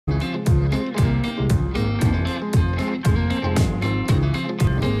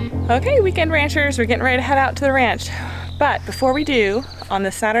Okay, weekend ranchers, we're getting ready to head out to the ranch. But before we do, on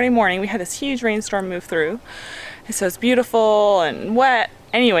this Saturday morning, we had this huge rainstorm move through. And so it's beautiful and wet.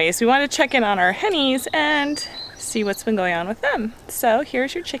 Anyways, we wanted to check in on our hennies and see what's been going on with them. So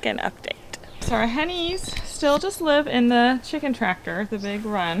here's your chicken update. So our hennies still just live in the chicken tractor, the big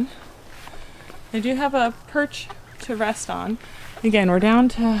run. They do have a perch to rest on. Again, we're down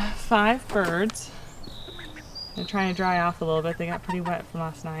to 5 birds. They're trying to dry off a little bit. They got pretty wet from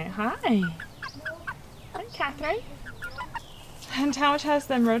last night. Hi. Hi, Catherine. And Talmadge has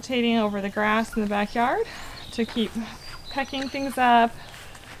them rotating over the grass in the backyard to keep pecking things up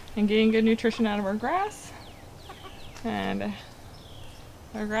and getting good nutrition out of our grass. And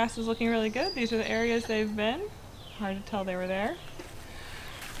our grass is looking really good. These are the areas they've been. Hard to tell they were there.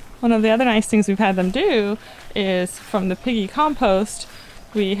 One of the other nice things we've had them do is from the piggy compost,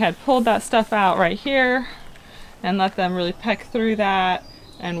 we had pulled that stuff out right here and let them really peck through that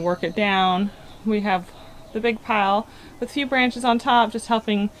and work it down. We have the big pile with a few branches on top, just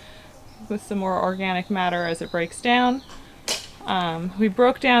helping with some more organic matter as it breaks down. We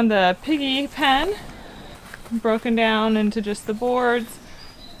broke down the piggy pen, broken down into just the boards,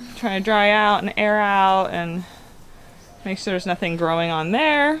 trying to dry out and air out and make sure there's nothing growing on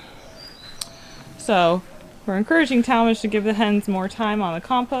there. So we're encouraging Talmadge to give the hens more time on the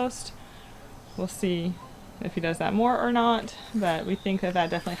compost. We'll see if he does that more or not, but we think that that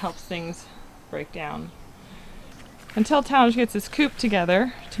definitely helps things break down. Until Talmadge gets his coop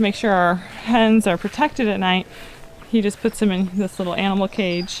together to make sure our hens are protected at night, he just puts them in this little animal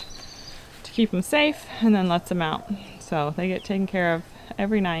cage to keep them safe and then lets them out. So they get taken care of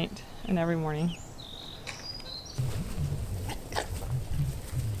every night and every morning.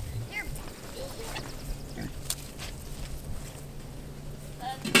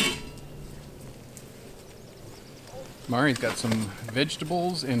 Mari's got some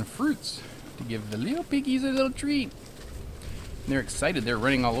vegetables and fruits to give the little piggies a little treat. And they're excited. They're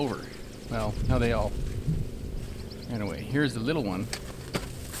running all over. Well, now they all ran away. Here's the little one.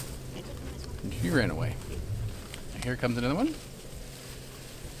 And she ran away. And here comes another one.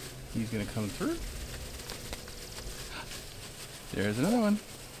 He's going to come through. There's another one.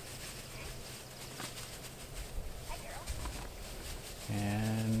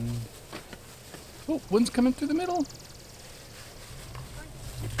 And oh, one's coming through the middle.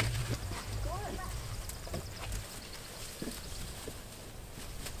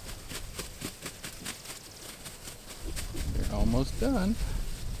 They're almost done.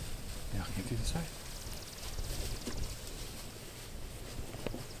 Now get through the side.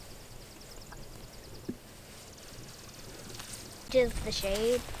 Just the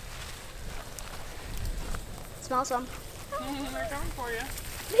shade. Smell some. They're coming for you.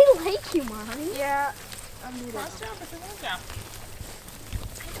 They like you, Mommy. Yeah. Cross down, put your hands down.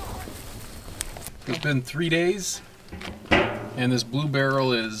 It's been 3 days, and this blue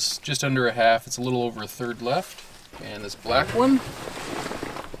barrel is just under a half. It's a little over a third left, and this black one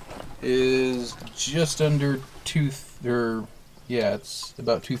is just under it's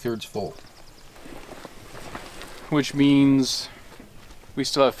about 2/3 full, which means we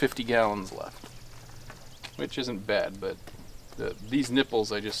still have 50 gallons left, which isn't bad, but these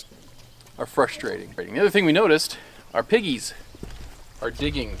nipples are frustrating. The other thing we noticed, our piggies are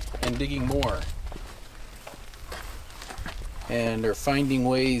digging and digging more. And are finding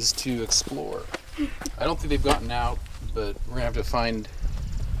ways to explore. I don't think they've gotten out, but we're gonna have to find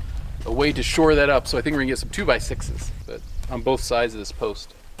a way to shore that up. So I think we're gonna get some 2x6s, but on both sides of this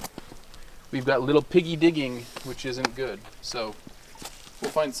post. We've got little piggy digging, which isn't good. So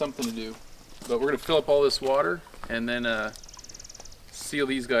we'll find something to do. But we're gonna fill up all this water and then seal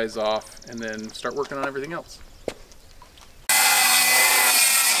these guys off and then start working on everything else.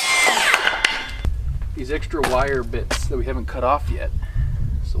 These extra wire bits that we haven't cut off yet.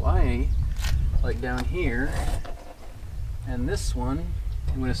 So I, like down here, and this one,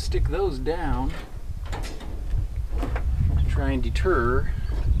 I'm going to stick those down to try and deter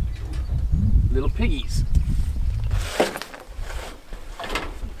little piggies.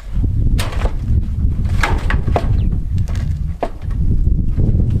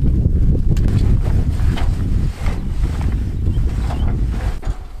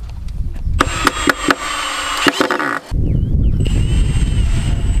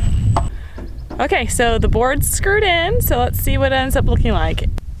 Okay, so the board's screwed in, so let's see what it ends up looking like.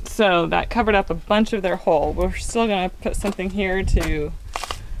 So that covered up a bunch of their hole. We're still gonna put something here to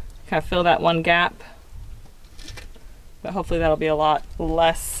kind of fill that one gap, but hopefully that'll be a lot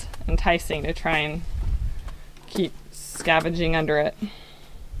less enticing to try and keep scavenging under it.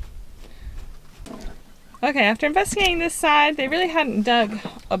 Okay, after investigating this side, they really hadn't dug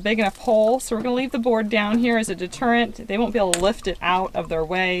a big enough hole, so we're going to leave the board down here as a deterrent. They won't be able to lift it out of their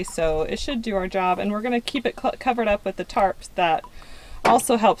way, so it should do our job. And we're going to keep it covered up with the tarps. That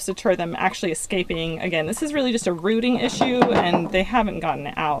also helps deter them actually escaping. Again, this is really just a rooting issue, and they haven't gotten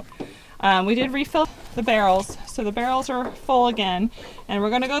it out. We did refill the barrels, so the barrels are full again. And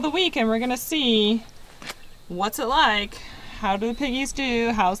we're going to go the week, and we're going to see what's it like. How do the piggies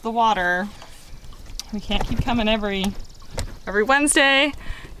do? How's the water? We can't keep coming every Wednesday.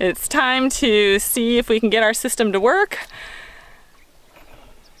 It's time to see if we can get our system to work.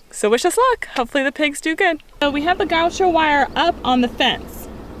 So wish us luck. Hopefully the pigs do good. So we have the Gaucho wire up on the fence,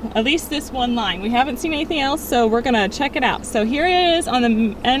 at least this one line. We haven't seen anything else, so we're gonna check it out. So here it is on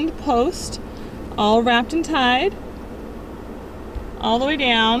the end post, all wrapped and tied, all the way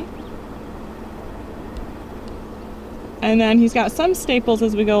down. And then he's got some staples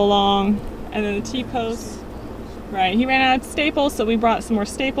as we go along. And then the T-posts, right, he ran out of staples, so we brought some more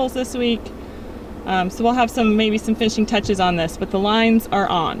staples this week. So we'll have maybe some finishing touches on this, but the lines are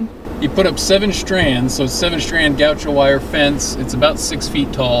on. You put up 7 strands, so 7-strand Gaucho wire fence. It's about 6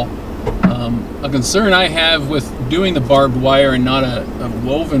 feet tall. A concern I have with doing the barbed wire and not a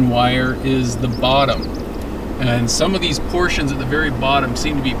woven wire is the bottom. And some of these portions at the very bottom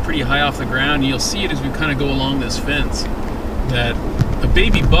seem to be pretty high off the ground. You'll see it as we kind of go along this fence, that a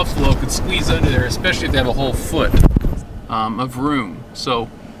baby buffalo could squeeze under there, especially if they have a whole foot of room. So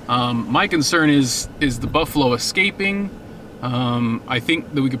my concern is the buffalo escaping. I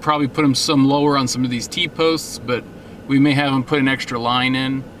think that we could probably put them some lower on some of these T-posts, but we may have them put an extra line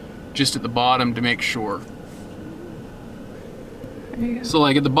in just at the bottom to make sure. So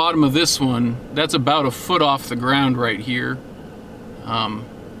like at the bottom of this one, that's about a foot off the ground right here.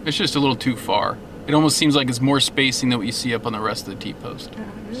 It's just a little too far. It almost seems like it's more spacing than what you see up on the rest of the T-post. Yeah,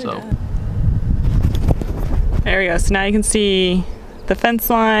 really so does. There we go. So now you can see the fence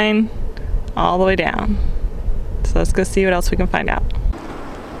line all the way down. So let's go see what else we can find out.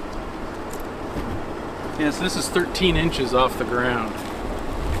 Yes, this is 13 inches off the ground.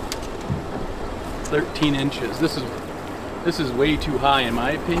 13 inches. This is way too high in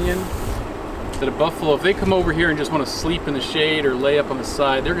my opinion. That a buffalo, if they come over here and just want to sleep in the shade or lay up on the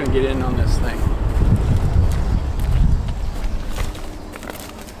side, they're going to get in on this thing.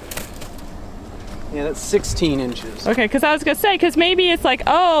 Yeah, that's 16 inches. Okay, because I was going to say, because maybe it's like,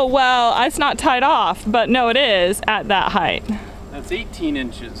 oh, well, it's not tied off, but no, it is at that height. That's 18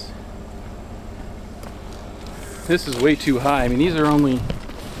 inches. This is way too high. I mean, these are about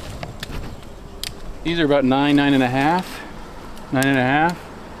 9.5,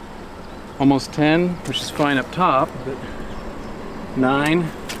 almost 10, which is fine up top, but 9,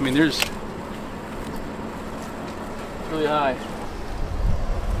 I mean, there's really high.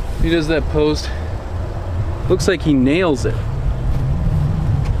 He does that post. Looks like he nails it.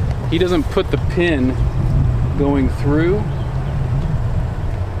 He doesn't put the pin going through.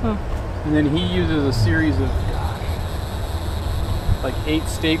 Huh. And then he uses a series of like 8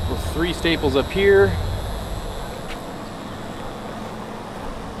 staples, 3 staples up here.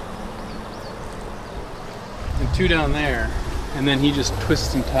 And 2 down there. And then he just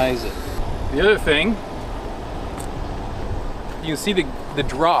twists and ties it. The other thing, you can see the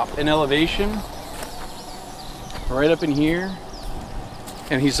drop in elevation right up in here,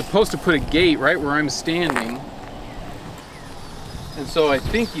 and he's supposed to put a gate right where I'm standing, and so I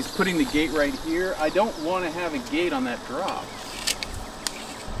think he's putting the gate right here. I don't want to have a gate on that drop.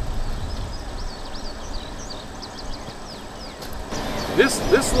 This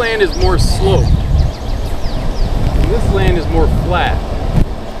land is more sloped, and this land is more flat.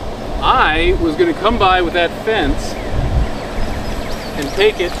 I was going to come by with that fence and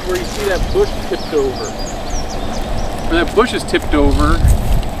take it to where you see that bush tipped over. Where that bush is tipped over,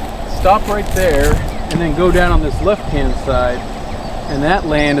 stop right there, and then go down on this left-hand side, and that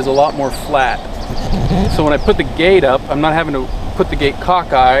land is a lot more flat. So when I put the gate up, I'm not having to put the gate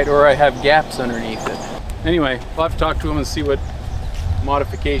cockeyed, or I have gaps underneath it. Anyway, I'll have to talk to him and see what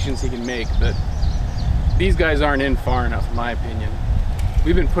modifications he can make, but these guys aren't in far enough, in my opinion.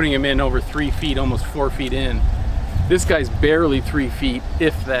 We've been putting him in over 3 feet, almost 4 feet in. This guy's barely 3 feet,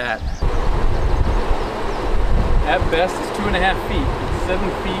 if that. At best, it's 2.5 feet. It's 7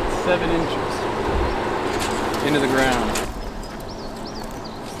 feet, 7 inches into the ground.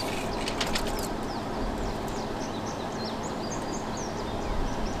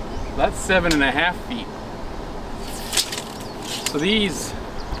 That's 7.5 feet. So these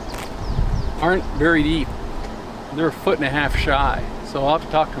aren't very deep. They're 1.5 feet shy. So I'll have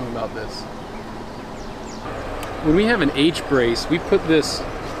to talk to him about this. When we have an H brace, we put this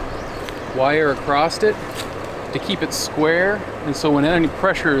wire across it to keep it square, and so when any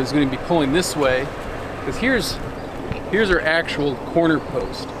pressure is going to be pulling this way, because here's our actual corner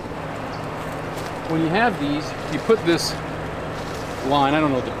post. When you have these, you put this line, I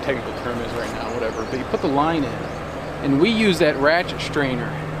don't know what the technical term is right now, whatever, but you put the line in, and we use that ratchet strainer.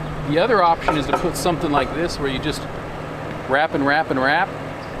 The other option is to put something like this where you just wrap and wrap and wrap,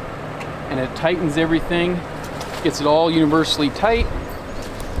 and it tightens everything, gets it all universally tight,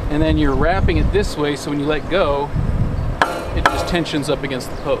 and then you're wrapping it this way so when you let go, it just tensions up against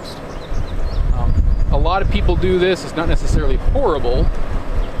the post. A lot of people do this. It's not necessarily horrible.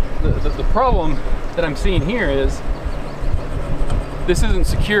 The problem that I'm seeing here is this isn't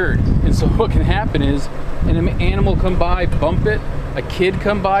secured, and so what can happen is an animal come by, bump it, a kid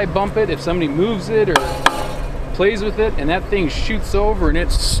come by, bump it, if somebody moves it or plays with it and that thing shoots over and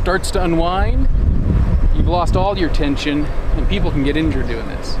it starts to unwind, you've lost all your tension and people can get injured doing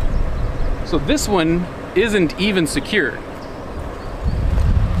this. So this one isn't even secured.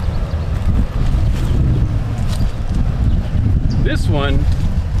 This one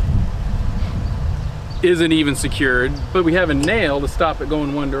isn't even secured, but we have a nail to stop it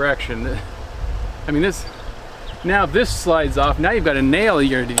going one direction. I mean, now this slides off, now you've got a nail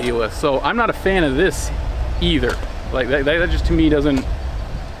you're to deal with. So I'm not a fan of this either. Like that just to me doesn't,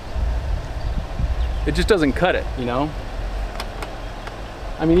 it just doesn't cut it, you know?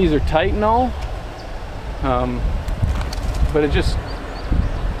 I mean, these are tight and all, but it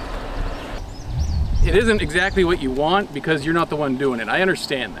isn't exactly what you want because you're not the one doing it. I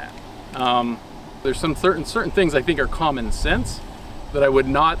understand that. There's some certain things I think are common sense that I would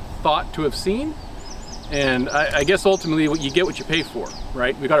not thought to have seen. And I guess ultimately you get what you pay for,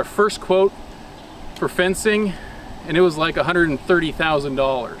 right? We got our first quote for fencing and it was like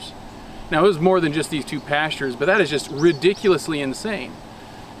 $130,000. Now it was more than just these two pastures, but that is just ridiculously insane.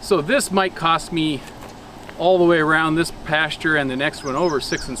 So this might cost me all the way around this pasture and the next one over,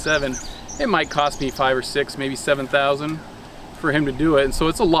 6 and 7. It might cost me 5 or 6, maybe 7,000 for him to do it. And so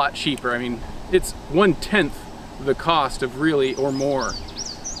it's a lot cheaper. I mean, it's 1/10 the cost of really or more.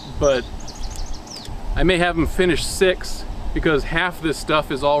 But I may have him finish 6 because half this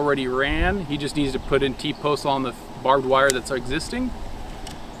stuff is already ran. He just needs to put in T-posts on the barbed wire that's existing.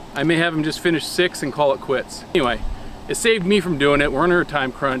 I may have him just finish 6 and call it quits. Anyway, it saved me from doing it. We're under a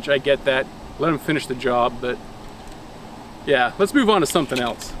time crunch. I get that. Let him finish the job, but yeah, let's move on to something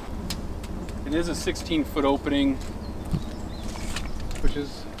else. It is a 16-foot opening, which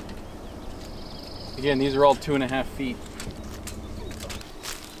is, again, these are all 2.5 feet.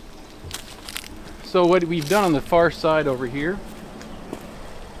 So what we've done on the far side over here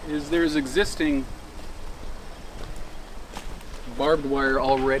is there's existing barbed wire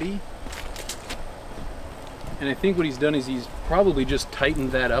already. And I think what he's done is he's probably just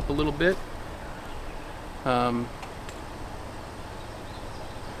tightened that up a little bit. And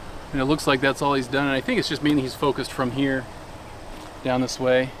it looks like that's all he's done. And I think it's just mainly he's focused from here down this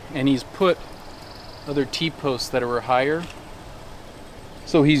way. And he's put other T-posts that are higher.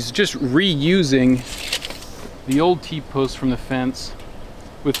 So he's just reusing the old T-posts from the fence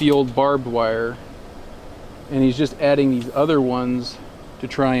with the old barbed wire. And he's just adding these other ones to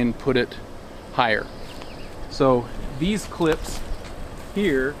try and put it higher. So these clips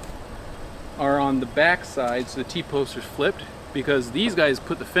here are on the back side, so the T-post is flipped, because these guys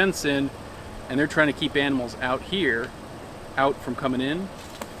put the fence in and they're trying to keep animals out here, out from coming in.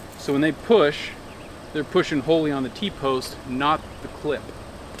 So when they push, they're pushing wholly on the T-post, not the clip.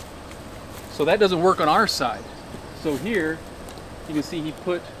 So that doesn't work on our side. So here, you can see he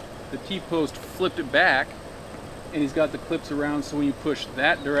put the T-post, flipped it back, and he's got the clips around, so when you push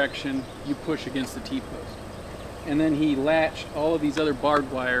that direction, you push against the T-post. And then he latched all of these other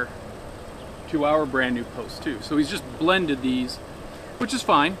barbed wire to our brand new posts too. So he's just blended these, which is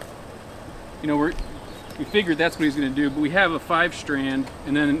fine. You know, we figured that's what he's gonna do, but we have a 5-strand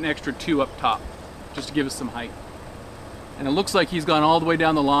and then an extra 2 up top, just to give us some height. And it looks like he's gone all the way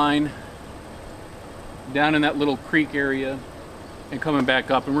down the line, down in that little creek area, and coming back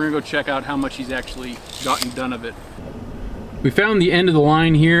up, and we're gonna go check out how much he's actually gotten done of it. We found the end of the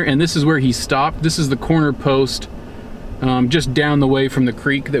line here, and this is where he stopped. This is the corner post, just down the way from the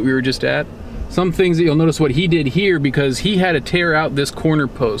creek that we were just at. Some things that you'll notice what he did here, because he had to tear out this corner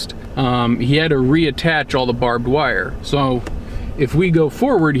post. He had to reattach all the barbed wire. So if we go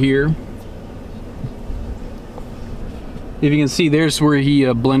forward here, if you can see, there's where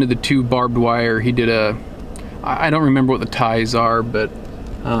he blended the 2 barbed wire. He did I don't remember what the ties are, but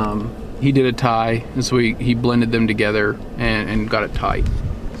he did a tie, and so he blended them together and got it tight.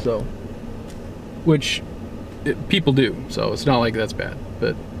 So, which people do, so it's not like that's bad.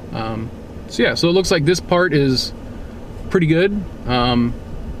 But So yeah, so it looks like this part is pretty good.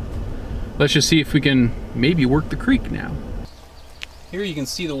 Let's just see if we can maybe work the creek now. Here you can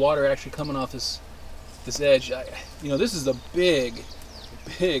see the water actually coming off this edge. You know, this is a big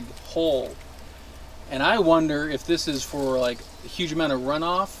hole, and I wonder if this is for like a huge amount of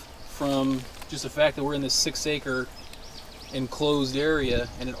runoff from just the fact that we're in this 6-acre enclosed area,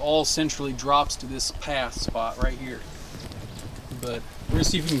 and it all centrally drops to this path spot right here. But we're gonna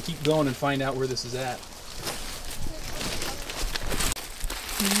see if we can keep going and find out where this is at.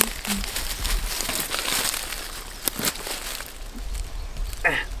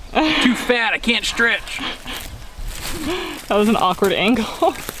 Too fat, I can't stretch. That was an awkward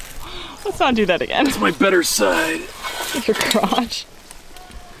angle. Let's not do that again. That's my better side. Your crotch.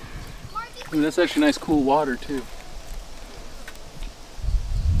 Ooh, that's actually nice cool water too.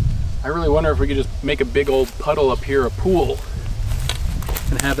 I really wonder if we could just make a big old puddle up here, a pool,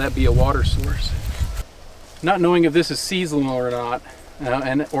 and have that be a water source. Not knowing if this is seasonal or not,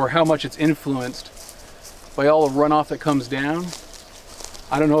 or how much it's influenced by all the runoff that comes down.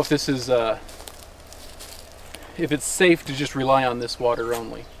 I don't know if this is, if it's safe to just rely on this water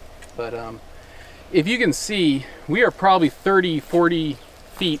only. But if you can see, we are probably 30, 40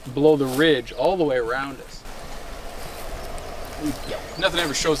 feet below the ridge all the way around us. Nothing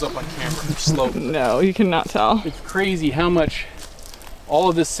ever shows up on camera, slope. No, you cannot tell. It's crazy how much all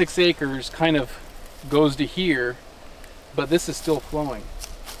of this 6 acres kind of goes to here, but this is still flowing.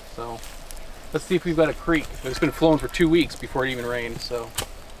 So let's see if we've got a creek. It's been flowing for 2 weeks before it even rained, so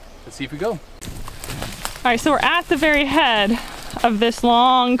let's see if we go. All right, so we're at the very head of this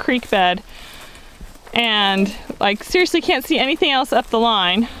long creek bed, and like seriously can't see anything else up the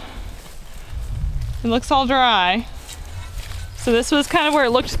line. It looks all dry. So this was kind of where it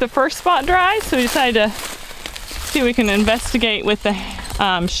looked the first spot dry, so we decided to see if we can investigate with the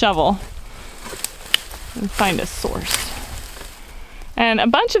shovel and find a source. And a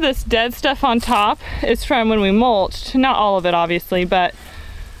bunch of this dead stuff on top is from when we mulched. Not all of it, obviously, but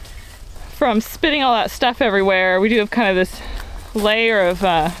from spitting all that stuff everywhere, we do have kind of this layer of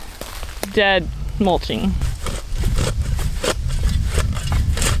dead mulching.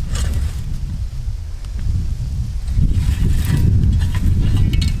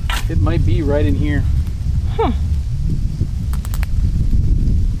 It might be right in here. Huh.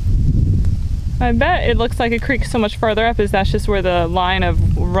 I bet it looks like a creek so much farther up, is that's just where the line of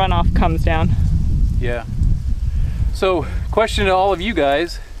runoff comes down. Yeah. So, question to all of you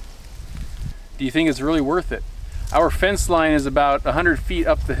guys, do you think it's really worth it? Our fence line is about 100 feet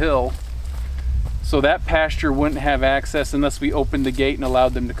up the hill, so that pasture wouldn't have access unless we opened the gate and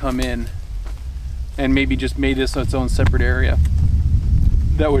allowed them to come in, and maybe just made this its own separate area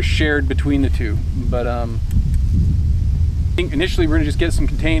that was shared between the two. But I think initially we're gonna just get some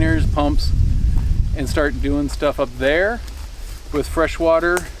containers, pumps, and start doing stuff up there with fresh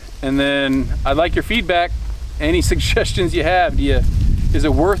water. And then I'd like your feedback. Any suggestions you have? Is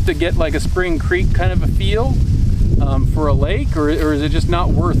it worth to get like a spring creek kind of a feel for a lake, or is it just not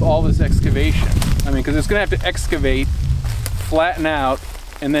worth all this excavation? I mean, because it's gonna have to excavate, flatten out,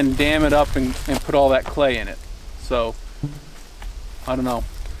 and then dam it up and put all that clay in it. So I don't know.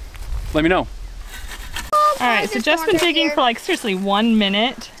 Let me know. All right, so just been digging for like seriously 1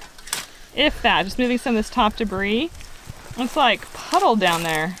 minute, if that, just moving some of this top debris. It's like puddle down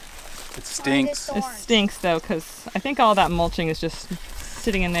there. It stinks. It stinks though, because I think all that mulching is just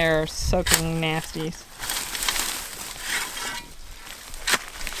sitting in there soaking nasties.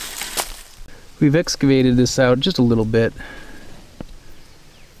 We've excavated this out just a little bit.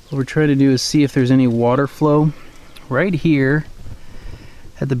 What we're trying to do is see if there's any water flow. Right here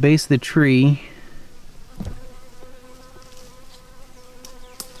at the base of the tree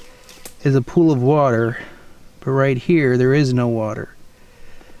is a pool of water, but right here there is no water.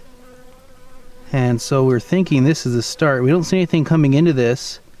 And so we're thinking this is the start. We don't see anything coming into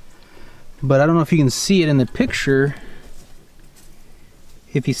this, but I don't know if you can see it in the picture.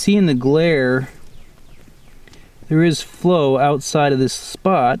 If you see in the glare, there is flow outside of this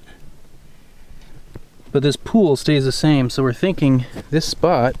spot, but this pool stays the same. So we're thinking this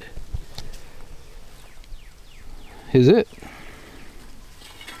spot is it.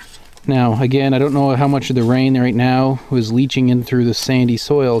 Now, again, I don't know how much of the rain right now was leaching in through the sandy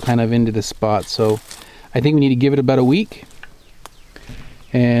soil kind of into this spot, so I think we need to give it about a week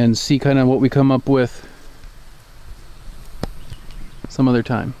and see kind of what we come up with some other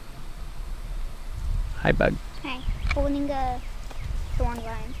time. Hi, bug. Hey, holding the thorn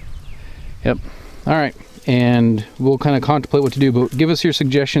vine. Yep. All right, and we'll kind of contemplate what to do, but give us your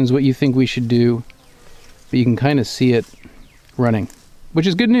suggestions, what you think we should do, but you can kind of see it running, which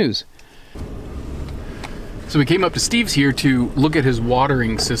is good news. So we came up to Steve's here to look at his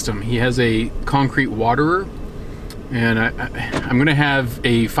watering system. He has a concrete waterer, and I'm gonna have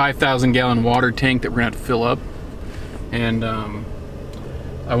a 5,000 gallon water tank that we're gonna have to fill up. And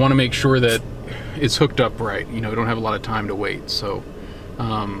I wanna make sure that it's hooked up right. You know, we don't have a lot of time to wait. So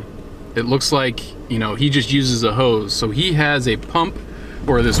it looks like, you know, he just uses a hose. So he has a pump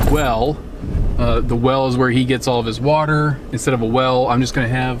or this well. The well is where he gets all of his water. Instead of a well, I'm just gonna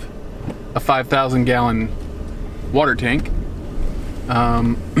have a 5,000 gallon water tank.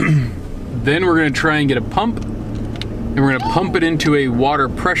 Then we're gonna try and get a pump, and we're gonna pump it into a water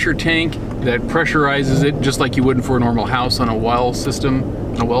pressure tank that pressurizes it just like you would for a normal house on a well system,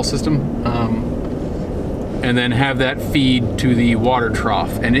 and then have that feed to the water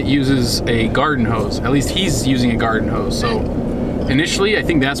trough. And it uses a garden hose. At least he's using a garden hose. So initially, I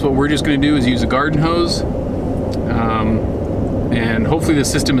think that's what we're just gonna do, is use a garden hose. And hopefully the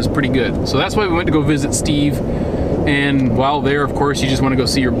system is pretty good. So that's why we went to go visit Steve. And while there, of course, you just want to go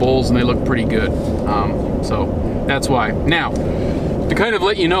see your bulls, and they look pretty good. So that's why. Now, to kind of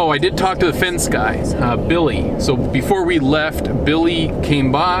let you know, I did talk to the fence guy, Billy. So before we left, Billy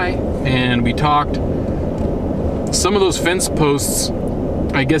came by and we talked. Some of those fence posts,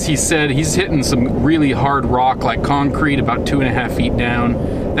 I guess he said he's hitting some really hard rock, like concrete, about 2.5 feet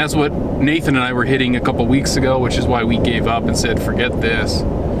down. That's what Nathan and I were hitting a couple weeks ago, which is why we gave up and said, forget this.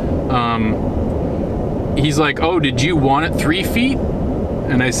 He's like, oh, did you want it 3 feet?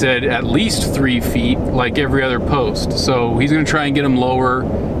 And I said, at least 3 feet, like every other post. So he's gonna try and get them lower.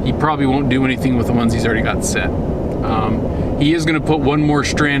 He probably won't do anything with the ones he's already got set. He is gonna put one more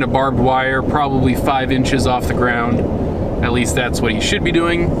strand of barbed wire, probably 5 inches off the ground. At least that's what he should be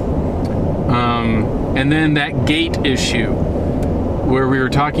doing. And then that gate issue, where we were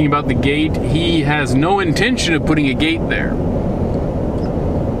talking about the gate, he has no intention of putting a gate there.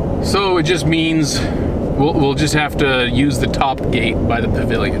 So it just means we'll just have to use the top gate by the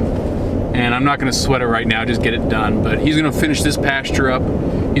pavilion. And I'm not gonna sweat it right now, just get it done. But he's gonna finish this pasture up.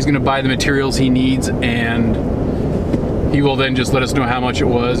 He's gonna buy the materials he needs, and he will then just let us know how much it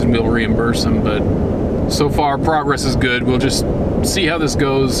was, and we'll reimburse him. But so far, progress is good. We'll just see how this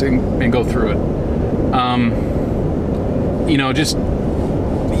goes and go through it. You know, just,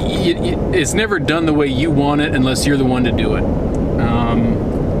 it's never done the way you want it unless you're the one to do it.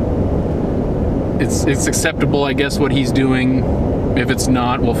 It's acceptable, I guess, what he's doing. If it's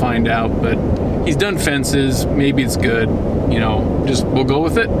not, we'll find out. But he's done fences. Maybe it's good. You know, just we'll go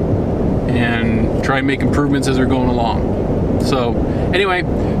with it and try and make improvements as we're going along. So anyway,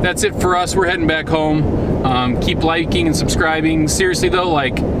 that's it for us. We're heading back home. Keep liking and subscribing. Seriously though,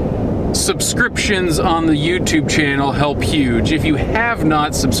 like, subscriptions on the YouTube channel help huge. If you have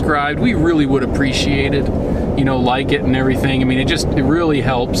not subscribed, we really would appreciate it. You know, like it and everything. I mean, it really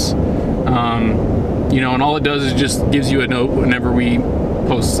helps. You know, and all it does is just gives you a note whenever we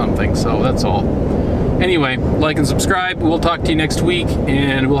post something. So that's all. Anyway, like and subscribe. We'll talk to you next week,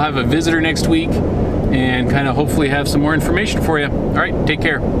 and we'll have a visitor next week and kind of hopefully have some more information for you. All right, take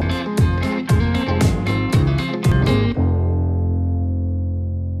care.